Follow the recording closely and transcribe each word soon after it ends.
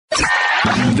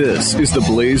This is the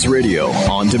Blaze Radio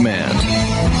on demand.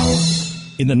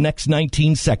 In the next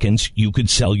 19 seconds, you could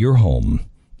sell your home.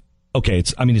 Okay,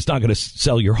 it's not going to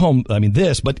sell your home,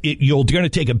 but you're going to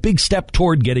take a big step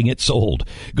toward getting it sold.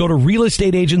 Go to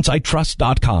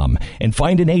realestateagentsitrust.com and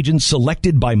find an agent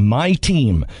selected by my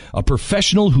team, a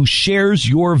professional who shares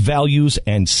your values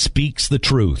and speaks the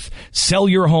truth. Sell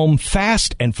your home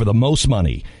fast and for the most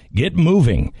money. Get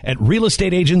moving at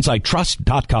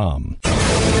realestateagentsitrust.com.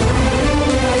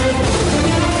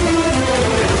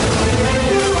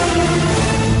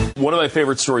 One of my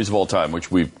favorite stories of all time,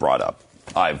 which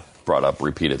I've brought up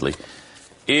repeatedly,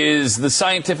 is the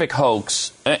scientific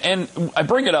hoax. And I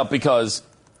bring it up because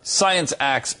science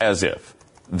acts as if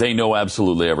they know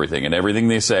absolutely everything, and everything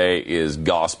they say is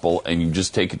gospel, and you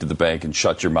just take it to the bank and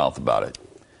shut your mouth about it.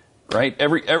 Right?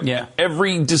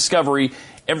 Every discovery,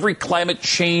 every climate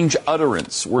change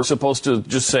utterance, we're supposed to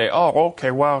just say, oh,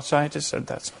 okay, wow, scientists said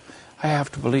that. I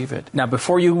have to believe it. Now,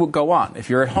 before you go on, if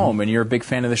you're at home and you're a big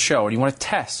fan of the show and you want to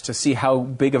test to see how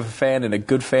big of a fan and a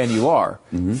good fan you are,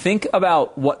 think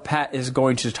about what Pat is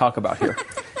going to talk about here.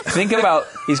 Think about,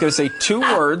 he's going to say two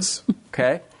words,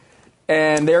 okay?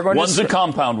 And they're going One's a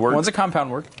compound word. One's a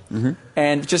compound word.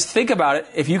 And just think about it.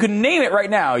 If you can name it right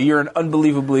now, you're an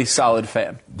unbelievably solid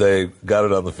fan. They got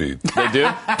it on the feed. They do?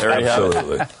 They already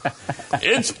Absolutely. have it.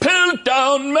 It's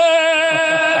Piltdown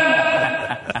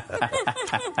Man!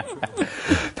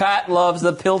 Pat loves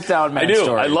the Piltdown Man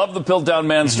story. I love the Piltdown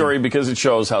Man story because it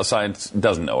shows how science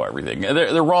doesn't know everything.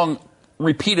 They're wrong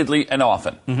repeatedly and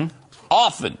often.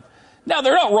 Often. Now,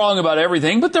 they're not wrong about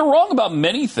everything, but they're wrong about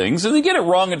many things, and they get it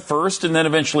wrong at first, and then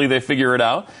eventually they figure it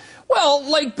out. Well,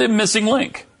 like the missing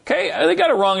link. Okay, they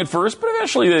got it wrong at first, but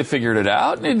eventually they figured it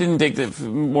out, and it didn't take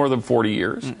more than 40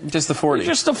 years. Just the 40.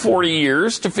 Just the 40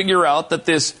 years to figure out that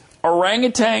this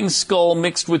orangutan skull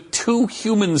mixed with two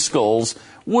human skulls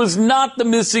was not the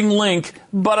missing link,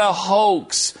 but a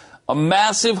hoax. A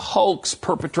massive hoax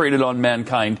perpetrated on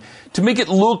mankind to make it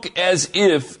look as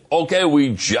if, okay,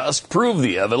 we just proved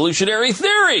the evolutionary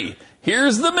theory.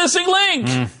 Here's the missing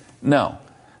link. No.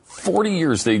 40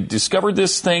 years. They discovered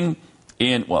this thing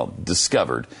in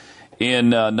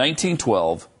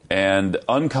 1912 and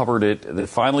uncovered it. They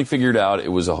finally figured out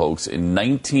it was a hoax in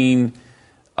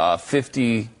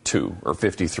 1952 or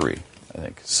 53, I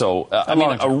think. So,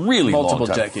 a really multiple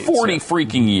long time. Decades, 40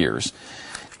 freaking years.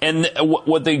 And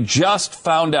what they just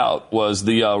found out was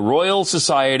the Royal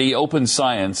Society Open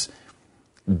Science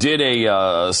did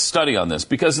a study on this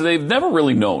because they've never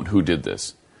really known who did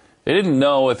this. They didn't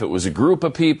know if it was a group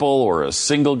of people or a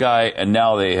single guy, and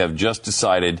now they have just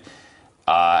decided,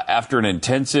 after an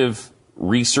intensive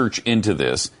research into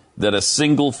this, that a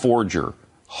single forger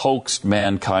hoaxed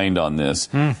mankind on this,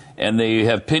 and they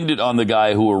have pinned it on the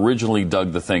guy who originally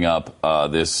dug the thing up,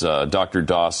 this Dr.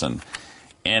 Dawson.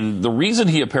 And the reason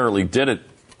he apparently did it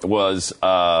was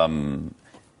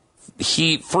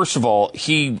he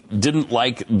didn't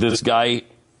like this guy,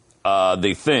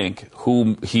 they think,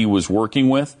 whom he was working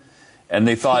with. And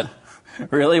they thought...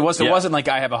 Really? It wasn't like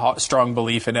I have a strong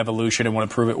belief in evolution and want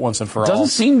to prove it once and for all. Doesn't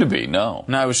seem to be, no.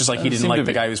 No, it was just like he didn't like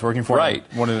the guy he was working for. Right.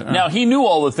 Now, he knew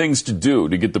all the things to do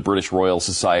to get the British Royal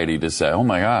Society to say, oh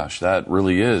my gosh, that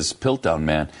really is Piltdown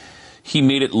Man. He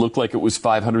made it look like it was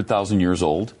 500,000 years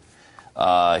old.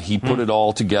 He put it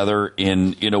all together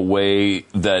in a way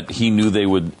that he knew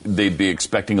they'd be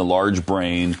expecting a large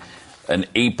brain, an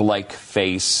ape-like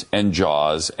face and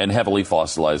jaws, and heavily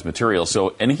fossilized material.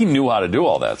 So, and he knew how to do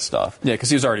all that stuff. Yeah, because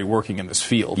he was already working in this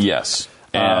field. Yes.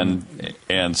 And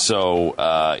so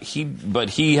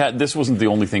this wasn't the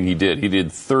only thing he did. He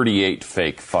did 38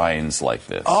 fake finds like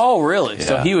this. Oh, really? Yeah.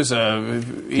 So he was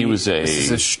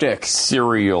a shtick.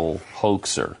 Serial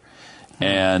hoaxer.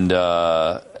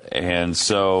 And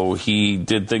so he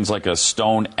did things like a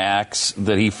stone axe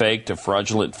that he faked, a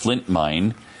fraudulent flint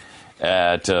mine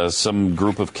at some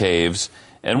group of caves,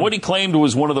 and what he claimed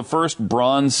was one of the first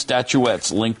bronze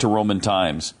statuettes linked to Roman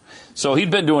times. So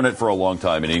he'd been doing it for a long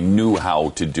time, and he knew how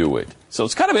to do it. So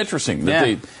it's kind of interesting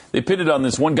that they pinned it on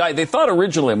this one guy. They thought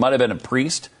originally it might have been a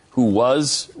priest who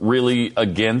was really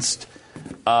against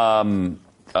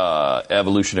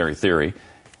evolutionary theory.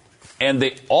 And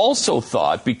they also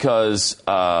thought, because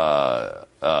Arthur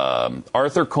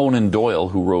Conan Doyle,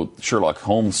 who wrote Sherlock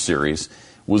Holmes series,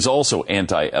 was also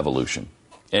anti-evolution.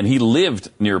 And he lived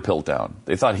near Piltdown.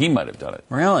 They thought he might have done it.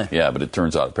 Really? Yeah, but it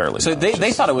turns out apparently so not.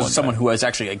 they thought it was someone who was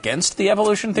actually against the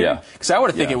evolution theory? Yeah. Because I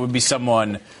would think it would be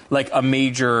someone like a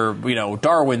major,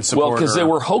 Darwin supporter. Well, because they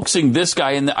were hoaxing this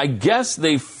guy, and I guess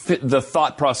the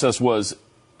thought process was,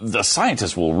 the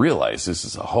scientists will realize this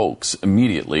is a hoax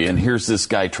immediately, and here's this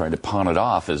guy trying to pawn it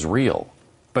off as real.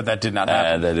 But that did not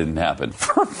happen. That didn't happen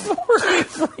for 40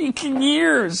 freaking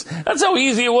years. That's how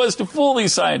easy it was to fool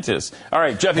these scientists. All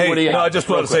right, Jeffy, what do you have? I just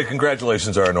want to say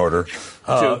congratulations are in order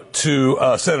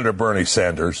to Senator Bernie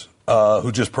Sanders,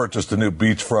 who just purchased a new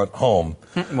beachfront home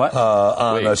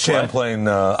on Champlain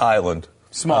Island.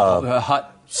 Small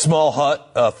hut. Small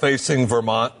hut facing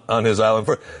Vermont on his island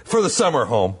for the summer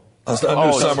home. A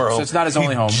new summer home. So it's not his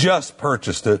only home. He just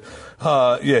purchased it.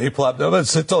 He plopped.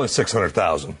 It's only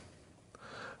 $600,000.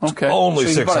 Okay. Only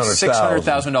so $600,000.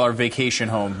 $600,000 vacation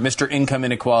home, Mr. Income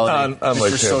Inequality, on Mr.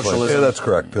 Lake Champlain. Socialism. Yeah, that's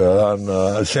correct.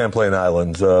 On Champlain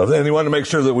Islands, and he wanted to make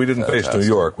sure that we didn't face New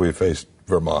York, we faced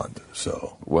Vermont.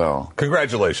 So, well,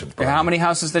 congratulations, Brian. How many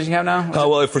houses does he have now?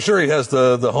 Well, for sure he has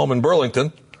the home in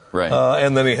Burlington, right?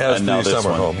 And then he has the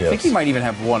summer home. Yes. I think he might even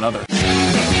have one other.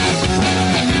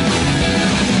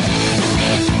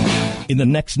 In the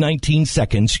next 19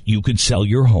 seconds, you could sell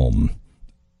your home.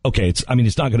 Okay, it's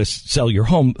not going to sell your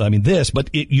home, but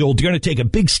you're going to take a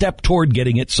big step toward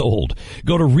getting it sold.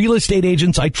 Go to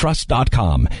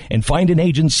realestateagentsitrust.com and find an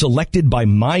agent selected by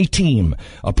my team,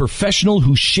 a professional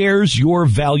who shares your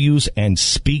values and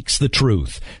speaks the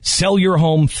truth. Sell your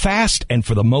home fast and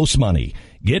for the most money.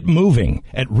 Get moving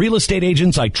at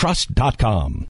realestateagentsitrust.com.